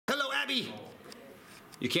me.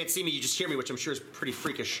 You can't see me, you just hear me, which I'm sure is pretty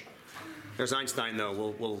freakish. There's Einstein, though.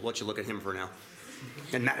 We'll let you look at him for now.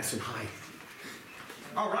 And Madison High.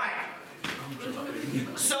 All right.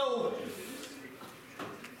 So,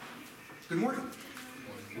 good morning.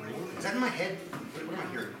 Is that in my head? What am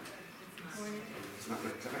I hearing? It's not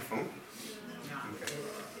is that my phone? Okay.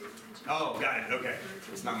 Oh, got it. Okay.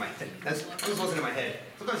 It's not my head. This wasn't in my head.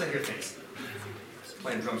 Sometimes I hear things.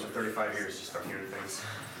 Playing drums for 35 years, just start hearing things.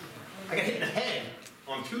 I got hit in the head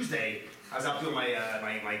on Tuesday. I was out doing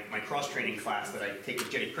my cross-training class that I take with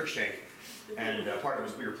Jenny Cruikshank, and part of it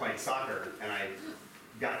was we were playing soccer, and I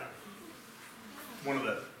got one of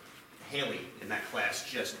the Haley in that class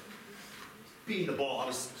just beating the ball.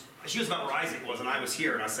 She was about where Isaac was, and I was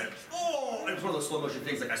here, and I said, oh! And it was one of those slow motion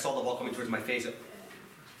things, like I saw the ball coming towards my face,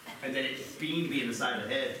 and then it beamed me in the side of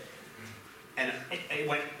the head, and it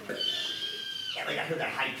went, like I heard that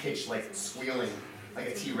high pitch, like squealing, like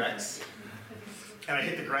a T-Rex. And I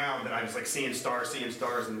hit the ground, and I was like seeing stars,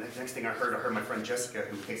 and the next thing I heard my friend Jessica,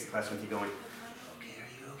 who takes the class with me, going,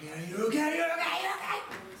 okay, are you okay?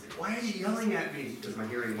 Why are you yelling at me? Because my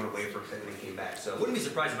hearing went away for a bit and it came back. So I wouldn't be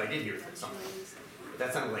surprised if I did hear something.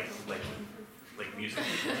 That sounded like music.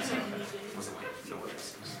 It wasn't like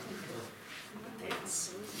noise.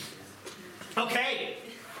 Dance. Okay.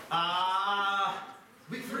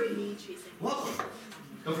 Week 3. Welcome.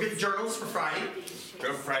 Don't forget the journals for Friday.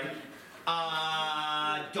 Journal for Friday.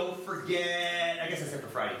 Don't forget, I guess I said for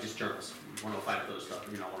Friday, just journals. 105 of those stuff.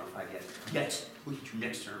 You're not 105 yet. Yet. We'll get you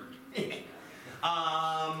next term.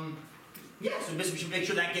 Yeah, so we should make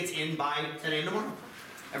sure that gets in by 10 a.m. tomorrow.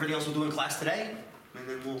 Everything else we'll do in class today, and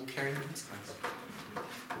then we'll carry on this class.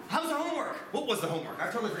 How's the homework? What was the homework? I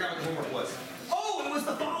totally forgot what the homework was. Oh, it was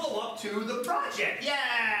the follow-up to the project.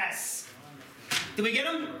 Yes! Did we get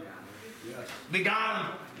them? Yes. We got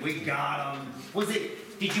them. We got them.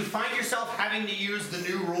 Did you find yourself having to use the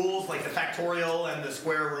new rules, like the factorial and the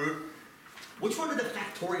square root? Which one did the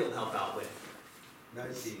factorial help out with?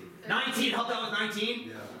 19. 19 helped out with 19?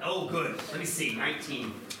 Yeah. Oh, good. Let me see.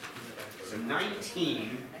 19. So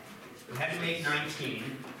 19. We had to make 19.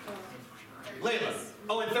 Layla.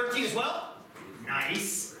 Oh, and 13 as well?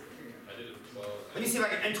 Nice. I did it 12. Let me see if I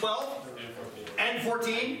can. And 12? And 14. And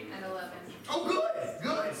 14? And 11. Oh, good.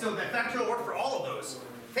 Good. So that factorial worked for all of those.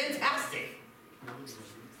 Fantastic.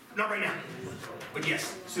 Not right now. But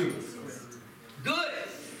yes, soon. Good.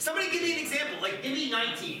 Somebody give me an example. Like, give me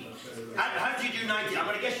 19. How did you do 19? I'm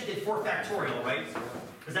going to guess you did 4 factorial, right?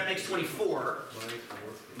 Because that makes 24.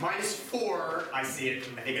 Minus 4. I see it.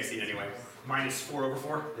 I think I see it anyway. Minus 4 over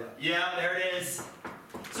 4? Yeah, there it is.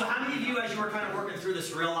 So how many of you, as you were kind of working through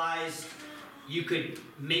this, realized you could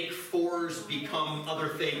make 4s become other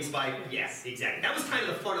things by... Yes, exactly. That was kind of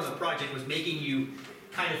the fun of the project, was making you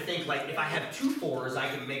kind of think, like, if I have 2 4s, I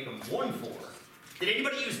can make them 1 4. Did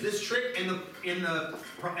anybody use this trick in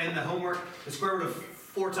the homework? The square root of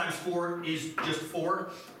 4 times 4 is just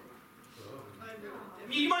 4.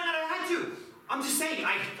 You might not have had to. I'm just saying.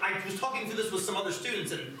 I was talking through this with some other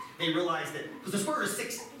students, and they realized that because the square root of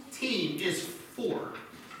 16 is 4,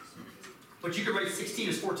 but you can write 16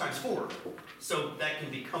 as 4 times 4, so that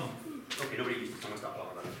can become. Okay, nobody uses it. I'm gonna stop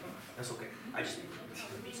talking about it. That's okay. I just.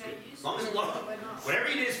 As long as it's low. Whatever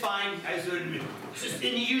you did is fine. And you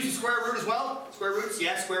use the square root as well? Square roots?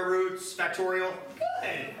 Yes, square roots, factorial.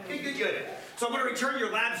 Good. So I'm going to return your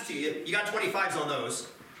labs to you. You got 25s on those,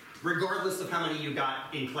 regardless of how many you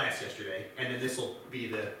got in class yesterday. And then this will be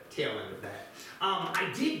the tail end of that.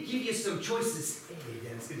 I did give you some choices. Hey,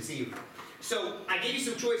 Dan, it's good to see you. So I gave you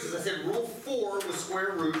some choices. I said rule 4 was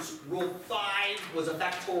square roots. Rule 5 was a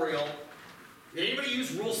factorial. Did anybody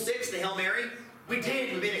use rule 6, the Hail Mary? We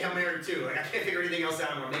did. We made a Hail Mary too. Like, I can't figure anything else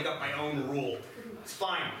out. I'm going to make up my own rule. It's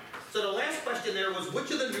fine. So the last question there was,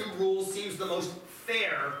 which of the new rules seems the most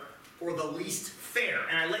fair or the least fair?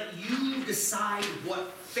 And I let you decide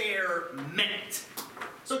what fair meant.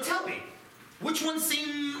 So tell me, which one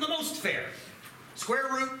seemed the most fair? Square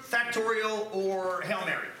root, factorial, or Hail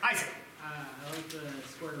Mary? Isaac. I like the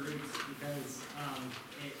square roots because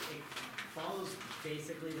it follows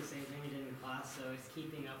basically the same thing we did in class, so it's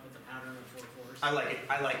keeping up with the pattern of 4 4s.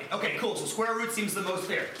 I like it. Okay, cool. So square root seems the most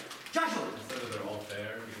fair. Joshua. I said that they're all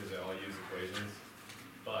fair because they all use equations,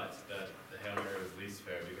 but that the Hail Mary was least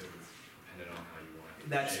fair because it's dependent on how you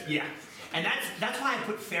want it. Yeah. And that's why I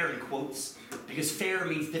put fair in quotes, because fair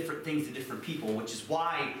means different things to different people, which is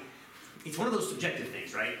why it's one of those subjective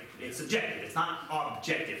things, right? It's subjective. It's not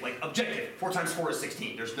objective. Like objective, 4 times 4 is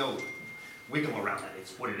 16. There's no wiggle around that.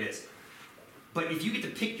 It's what it is. But if you get to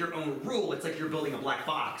pick your own rule, it's like you're building a black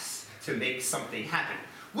box to make something happen.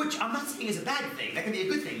 Which I'm not saying is a bad thing. That can be a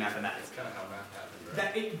good thing, mathematics. That's kind of how math happens,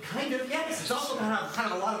 That it kind of, yes. It's also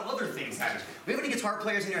kind of a lot of other things happen. We have any guitar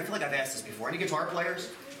players in here? I feel like I've asked this before. Any guitar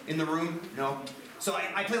players in the room? No? So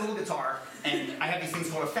I play a little guitar, and I have these things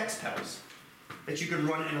called effects pedals that you can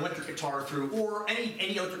run an electric guitar through, or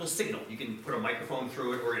any electrical signal. You can put a microphone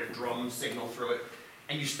through it, or a drum signal through it,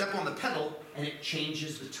 and you step on the pedal, and it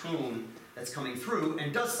changes the tone that's coming through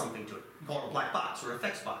and does something to it. We call it a black box or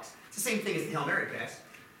effects box. It's the same thing as the Hail Mary pass.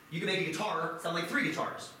 You can make a guitar sound like 3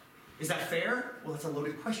 guitars. Is that fair? Well, that's a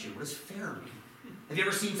loaded question. What does fair mean? Have you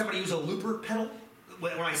ever seen somebody use a looper pedal?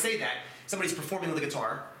 When I say that, somebody's performing with a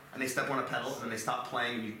guitar, and they step on a pedal, and they stop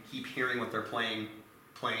playing, and you keep hearing what they're playing,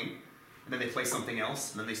 and then they play something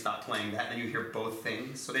else, and then they stop playing that, and then you hear both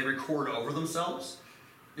things. So they record over themselves.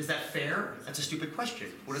 Is that fair? That's a stupid question.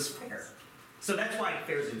 What is fair? So that's why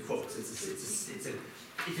fair is in quotes. It's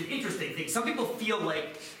an interesting thing. Some people feel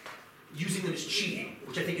like using them is cheating,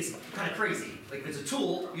 which I think is kind of crazy. Like if it's a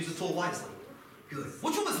tool, use the tool wisely. Good.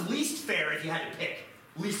 Which one was least fair if you had to pick?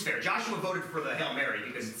 Least fair. Joshua voted for the Hail Mary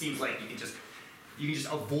because it seems like you can just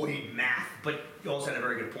avoid math, but you also had a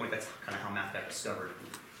very good point. That's kind of how math got discovered.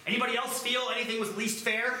 Anybody else feel anything was least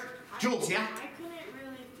fair? Jules, yeah? I couldn't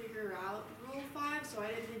really figure out Rule 5, so I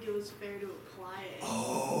didn't think it was fair to apply it.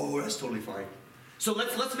 Oh, that's totally fine. So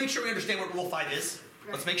let's make sure we understand what Rule 5 is.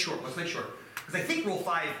 Right. Let's make sure. Because I think Rule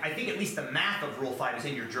 5, I think at least the math of Rule 5 is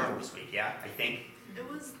in your journal this week, yeah? I think. It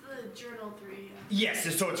was the Journal 3, yeah.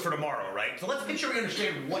 Yes, so it's for tomorrow, right? So let's make sure we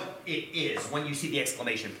understand what it is when you see the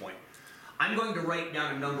exclamation point. I'm going to write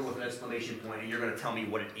down a number with an exclamation point, and you're going to tell me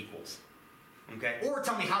what it equals. Okay? Or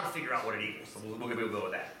tell me how to figure out what it equals. So we'll go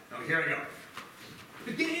with that. Okay, here I go.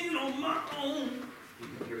 Beginning on my own.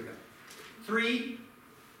 Here we go. 3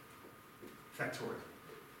 factorial.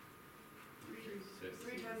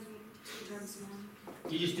 3 times 2 times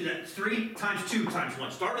 1. You just do that 3 times 2 times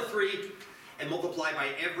 1. Start with 3 and multiply by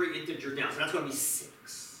every integer down. So that's going to be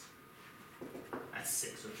 6. That's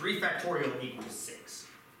 6. So 3 factorial equals 6.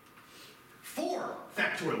 4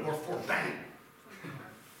 factorial, or 4 bang.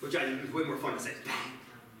 Which I think is way more fun to say. Bang.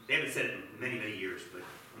 They haven't said it in many, many years, but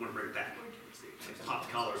I'm going to bring it back. Like popped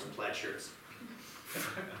collars and plaid shirts.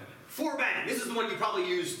 4 bang. This is the one you probably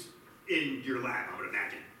used in your lab, I would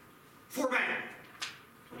imagine. 4 bang.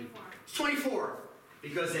 24. It's 24.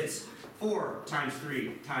 Because it's 4 times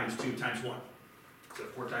 3 times 2 times 1. So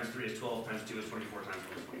 4 times 3 is 12, times 2 is 24, times 1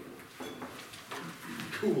 is 24.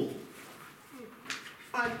 Cool.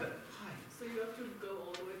 5 bang. So you have to go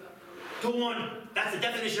all the way back To 1. That's the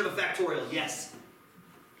definition of a factorial, yes.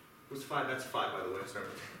 What's 5? That's 5, by the way. Sorry.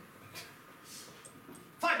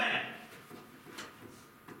 5 bang.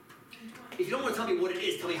 If you don't want to tell me what it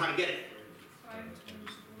is, tell me how to get it. 5 times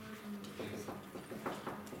 4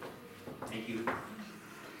 Thank you.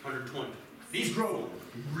 120. These grow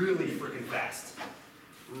really freaking fast.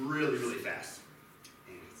 Really, really fast.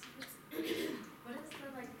 What is the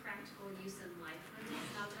practical use in life?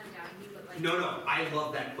 Not that I'm doubting you, but No, I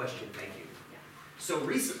love that question, thank you. Yeah. So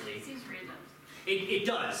recently, It seems random. it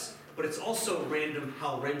does, but it's also random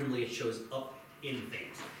how randomly it shows up in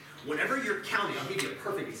things. Whenever you're counting, I'll give you a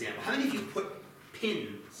perfect example. How many of you put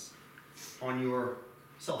pins on your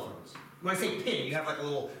cell phones? When I say pin, you have like a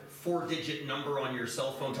little 4-digit number on your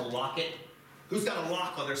cell phone to lock it. Who's got a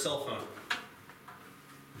lock on their cell phone?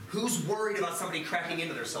 Who's worried about somebody cracking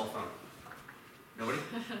into their cell phone? Nobody?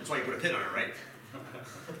 That's why you put a pin on it, right?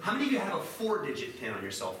 How many of you have a 4-digit pin on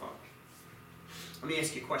your cell phone? Let me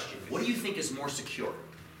ask you a question. What do you think is more secure?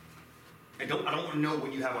 I don't want to know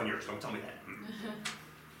what you have on yours. Don't tell me that.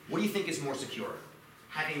 What do you think is more secure?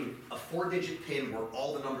 Having a 4-digit pin where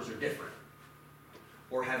all the numbers are different,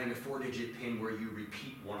 or having a 4-digit pin where you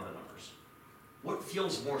repeat one of the numbers? What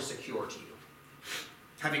feels more secure to you?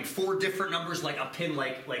 Having 4 different numbers, like a pin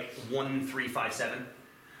like 1357,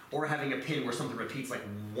 or having a pin where something repeats like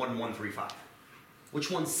 1135?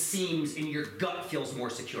 Which one seems in your gut feels more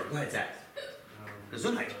secure? Go ahead, Zach.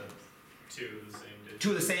 Gesundheit. 2 the same digit. 2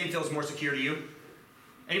 of the same feels more secure to you?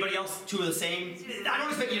 Anybody else? 2 of the same? I don't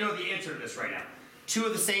expect you to know the answer to this right now. 2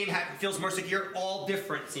 of the same feels more secure. All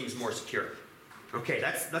different seems more secure. Okay,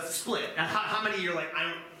 that's split. Now, how many of you are like,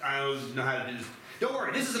 I don't know how to do this? Don't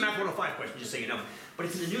worry, this is a Math 105 question, just so you know. But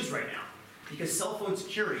it's in the news right now because cell phone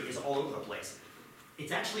security is all over the place.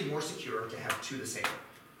 It's actually more secure to have 2 the same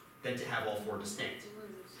than to have all 4 distinct.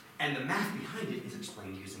 And the math behind it is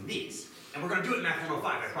explained using these. And we're going to do it in Math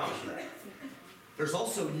 105, I promise you that. There's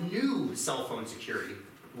also new cell phone security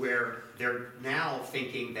where they're now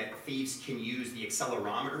thinking that thieves can use the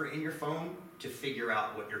accelerometer in your phone to figure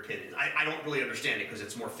out what your pin is. I don't really understand it because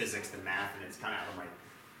it's more physics than math and it's kind of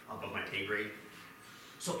above my pay grade.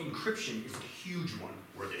 So encryption is a huge one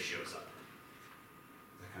where this shows up.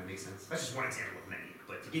 Does that kind That makes sense. That's just one example of many,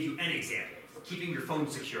 but to give you an example, keeping your phone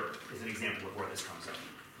secure is an example of where this comes up.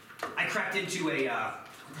 I cracked into a, what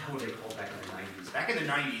the hell were they called back in the 90s? Back in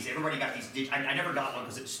the 90s, everybody got these, I never got one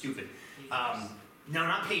because it was stupid. No,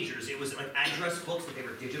 not pagers, it was like address books, but they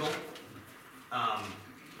were digital.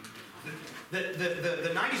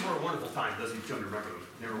 The 90s were a wonderful time, those of you who don't remember them.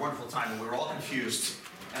 They were a wonderful time when we were all confused,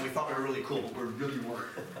 and we thought we were really cool, but we really weren't.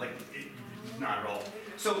 Not at all.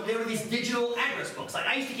 So there were these digital address books. Like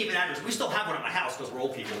I used to keep an address. We still have one at my house because we're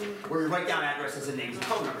old people, where we write down addresses and names and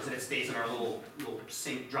phone numbers, and it stays in our little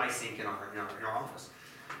sink, dry sink in our office.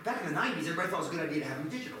 Back in the 90s, everybody thought it was a good idea to have them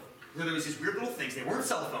digital. So there was these weird little things. They weren't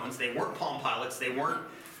cell phones. They weren't Palm Pilots. They weren't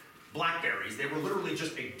Blackberries. They were literally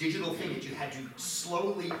just a digital thing that you had to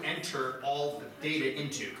slowly enter all the data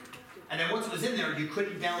into. And then once it was in there, you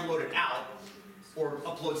couldn't download it out or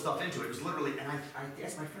upload stuff into it. It was literally, and I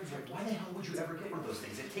asked my friends, like, why the hell would you ever get one of those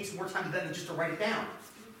things? It takes more time than just to write it down.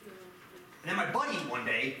 And then my buddy one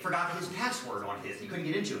day forgot his password on his. He couldn't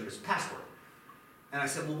get into it. It was a password. And I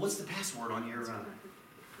said, well, what's the password on your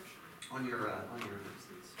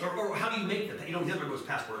or how do you make that? You know, he doesn't remember his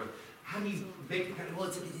password. How do you make, well,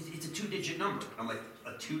 it's a 2-digit number. I'm like,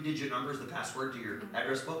 a 2-digit number is the password to your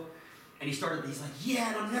address book? And he's like, yeah,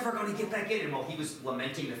 and I'm never going to get back in. And while he was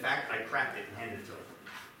lamenting the fact, I cracked it and handed it to him.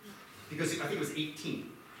 Because I think it was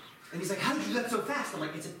 18. And he's like, how did you do that so fast? I'm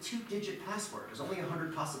like, it's a 2-digit password. There's only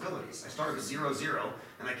 100 possibilities. I started with 00,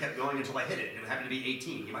 and I kept going until I hit it. It happened to be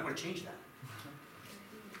 18. You might want to change that.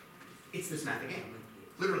 It's this math again.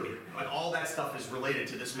 Literally, like all that stuff is related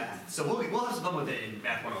to this math. So we'll have some fun with it in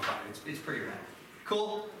Math 105. It's pretty rad.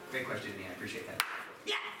 Cool? Great question, Ian. I appreciate that.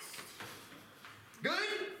 Yes!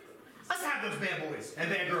 Good? Let's have those bad boys and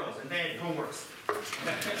bad girls and bad homeworks.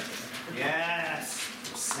 Yes.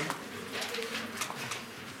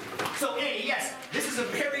 So A, yes, this is a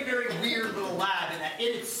very, very weird little lab, and that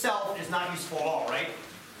in itself is not useful at all, right?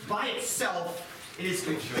 By itself, it is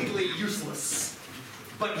completely useless.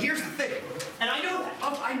 But here's the thing, and I know that.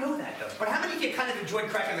 Oh, I know that though. But how many of you kind of enjoyed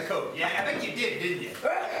cracking the code? Yeah, I bet you did, didn't you?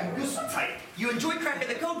 You're so tight. You enjoy cracking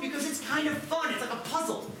the code because it's kind of fun. It's like a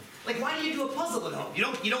puzzle. Like, why do you do a puzzle at home? You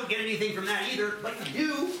don't get anything from that either, but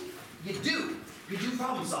you do. You do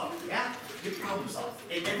problem solving, yeah? You problem solve.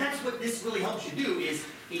 And that's what this really helps you do, is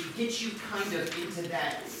it gets you kind of into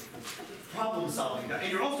that problem solving.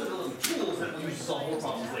 And you're also developing tools that will use to solve more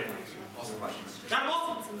problems later. Awesome questions. Got them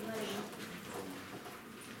all?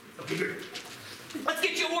 Okay, good. Let's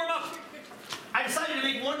get you a warm-up. I decided to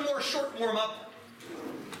make one more short warm-up.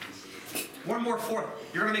 One more fourth.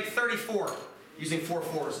 You're going to make 34 using 4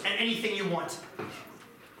 fours. And anything you want.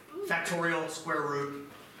 Factorial, square root,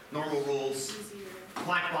 normal rules,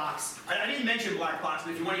 black box. I didn't mention black box,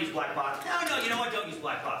 but if you want to use black box, no, you know what? Don't use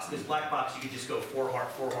black box. Because black box, you can just go 4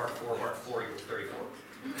 heart, 4 heart, 4 heart, 4 equals 34.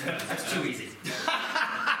 That's too easy.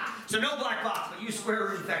 So no black box, but use square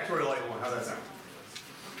root and factorial like one. How's that sound?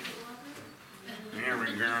 There we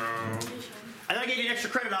go. And then I gave you an extra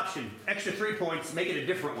credit option. Extra 3 points. Make it a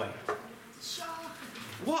different way.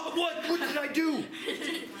 What did I do?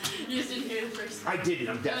 You didn't hear the first I did it.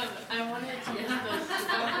 I'm deaf. I wanted to get the thing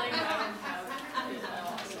I don't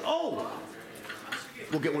have. Oh!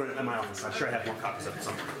 We'll get one in my office. I'm sure I have more copies of it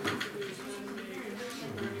somewhere.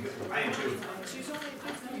 I am too.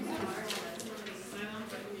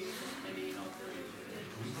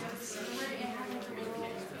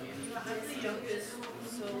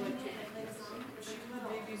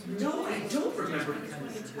 No, I don't remember.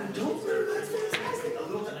 I don't remember. That's fantastic. A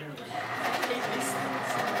little bit.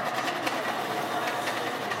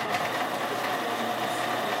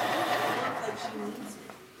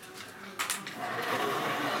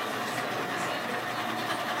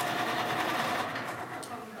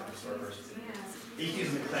 He's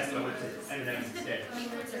using the class, but I went to M&M's instead.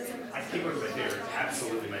 I think it was my favorite.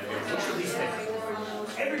 Absolutely my favorite. What's your least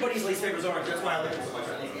favorite? Everybody's least favorites are. That's why I like them so much.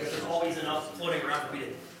 I think because there's always enough floating around for me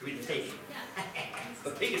to take.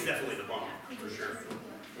 But pig is definitely the bomb, for sure.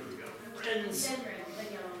 There we go. Friends.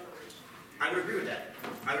 I would agree with that.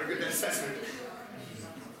 I would agree with that assessment.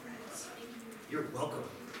 You're welcome.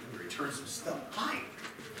 Let me return some stuff. Hi.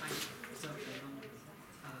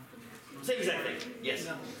 Same exact thing. Yes.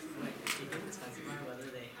 No, wait, it didn't specify whether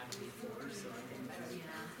they had to be 4, so I think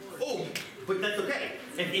Oh, but that's okay.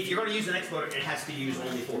 If you're going to use an exponent, it has to use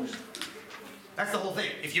only 4s. That's the whole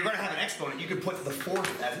thing. If you're going to have an exponent, you could put the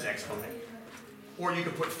 4th as an exponent. Or you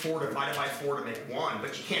could put 4 divided by 4 to make 1,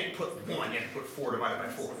 but you can't put 1, you have to put 4 divided by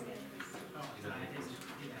 4. oh, no, I didn't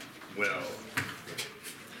do that. Well.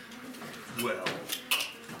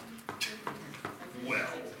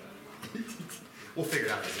 We'll figure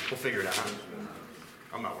it out. We'll figure it out.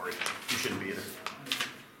 I'm not worried. You shouldn't be either.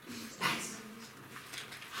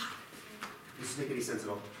 this make any sense at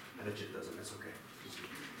all? I bet you it doesn't, that's okay. Just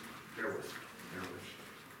bear with, bear with.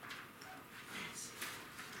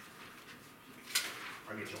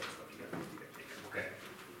 I'll get you all the stuff you got taken, okay?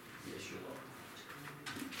 Yes, you will.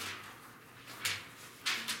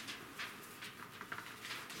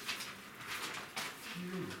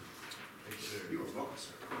 You are welcome,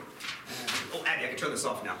 sir. Oh, Abby, I can turn this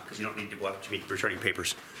off now, because you don't need to watch me returning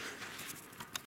papers.